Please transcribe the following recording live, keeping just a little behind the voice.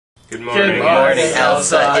Good morning. Good morning,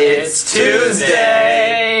 Elsa. It's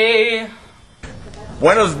Tuesday.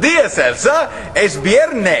 Buenos días, Elsa. Es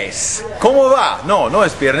viernes. ¿Cómo va? No, no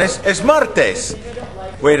es viernes, es martes.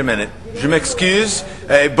 Wait a minute. Je m'excuse.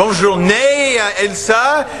 Bonne journée,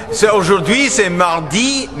 Elsa. Aujourd'hui, c'est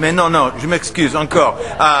mardi. Mais non, non, je m'excuse encore.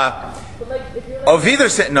 Auf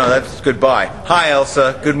Wiedersehen. No, that's goodbye. Hi,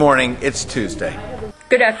 Elsa. Good morning. It's Tuesday.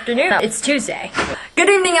 Good afternoon, it's Tuesday. Good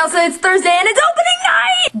evening, Elsa, it's Thursday and it's opening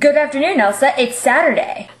night! Good afternoon, Elsa, it's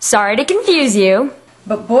Saturday. Sorry to confuse you.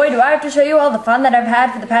 But boy, do I have to show you all the fun that I've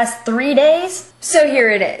had for the past 3 days. So here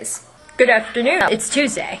it is. Good afternoon, it's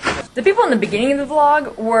Tuesday. The people in the beginning of the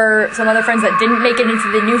vlog were some other friends that didn't make it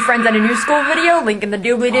into the new friends at a new school video, link in the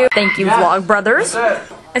doobly-doo. Thank you, vlog brothers.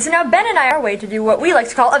 And so now Ben and I are on our way to do what we like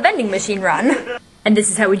to call a vending machine run. And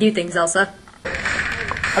this is how we do things, Elsa.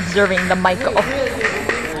 Observing the Michael.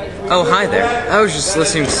 Oh, hi there. I was just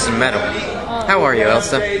listening to some metal. How are you,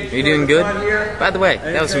 Elsa? Are you doing good? By the way,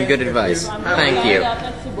 that was some good advice. Thank you.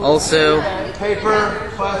 Also,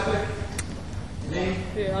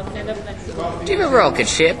 do you have a rocket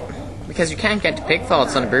ship? Because you can't get to pig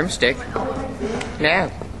faults on a broomstick. No,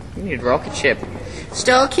 you need a rocket ship.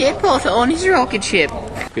 Still can't put on his rocket ship.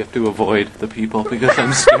 We have to avoid the people because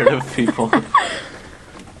I'm scared of people.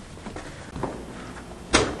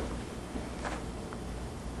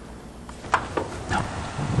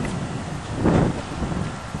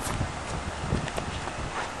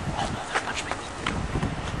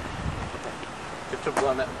 To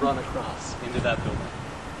run across into that building.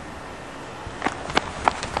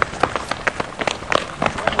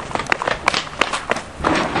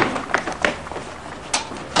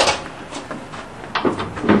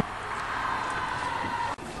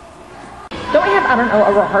 Don't we have, I don't know,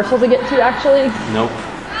 a rehearsal to get to actually? Nope.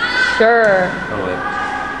 Sure. Oh wait.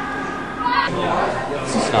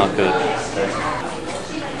 This is not good.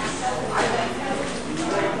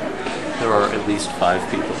 There are at least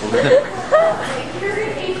 5 people.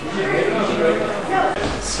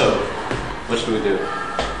 So, what should we do?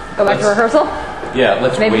 Go back to rehearsal? Yeah,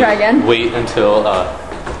 let's maybe try again. Wait until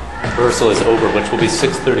rehearsal is over, which will be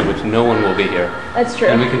 6:30, which no one will be here. That's true.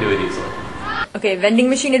 And we can do it easily. Okay, vending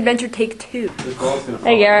machine adventure take 2.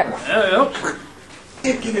 Hey Garrett. But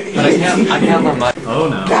I can't let my... Oh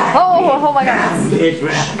no. Oh my god.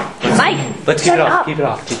 Mike! Let's keep it off, keep it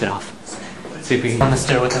off, keep it off. See if we can on the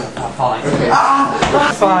stair without falling.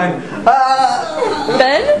 Fine.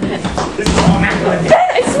 Ben? Ben,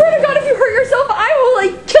 I swear to God, if you hurt yourself, I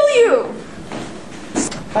will, kill you!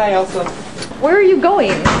 Hi, Elsa. Where are you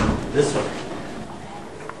going? This way.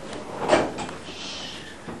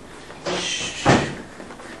 Shh.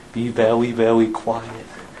 Be very, very quiet.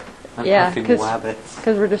 Yeah,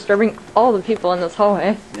 because we're disturbing all the people in this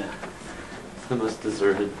hallway. Yeah. It's the most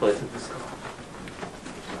deserted place in the school.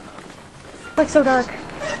 Like so dark.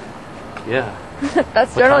 Yeah.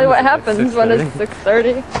 That's generally what happens when it's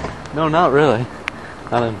 6:30. No, not really.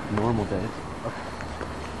 Not on normal days.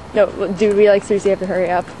 No, dude, we seriously have to hurry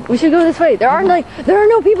up. We should go this way. There are no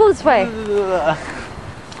people this way. But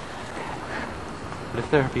if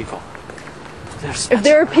there are people, if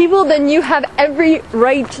there are people, then you have every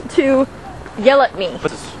right to yell at me.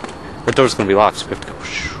 But the door's gonna be locked, so we have to go.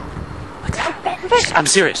 Like that. Ben, I'm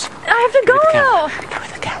serious. I have to go now. Go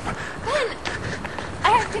with the camera. Ben,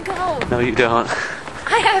 I have to go. No, you don't.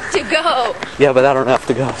 I have to go. Yeah, but I don't have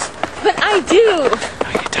to go. But I do. No,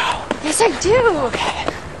 you don't. Yes, I do. Okay.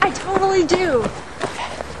 I totally do. Okay.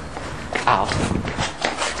 Ow.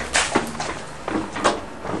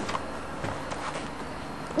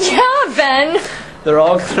 Yeah, Ben. They're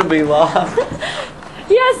all gonna be locked.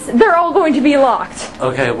 Yes, they're all going to be locked.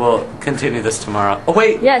 Okay, we'll continue this tomorrow. Oh,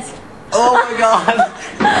 wait. Yes. Oh my god.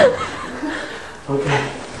 Okay.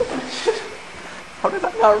 How did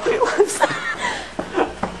I not realize that?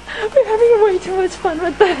 We're having way too much fun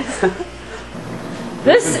with this.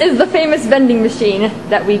 This is the famous vending machine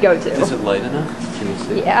that we go to. Is it light enough? Can you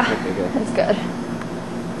see? Yeah. Okay, good. That's good.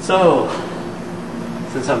 So,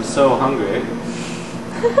 since I'm so hungry,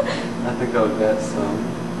 I think I'll get some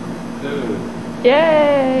food.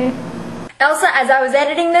 Yay! Elsa, as I was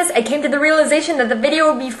editing this, I came to the realization that the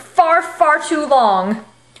video would be far, far too long.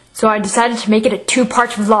 So I decided to make it a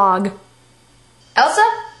 2-part vlog. Elsa?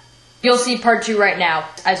 You'll see part 2 right now.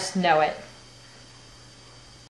 I just know it.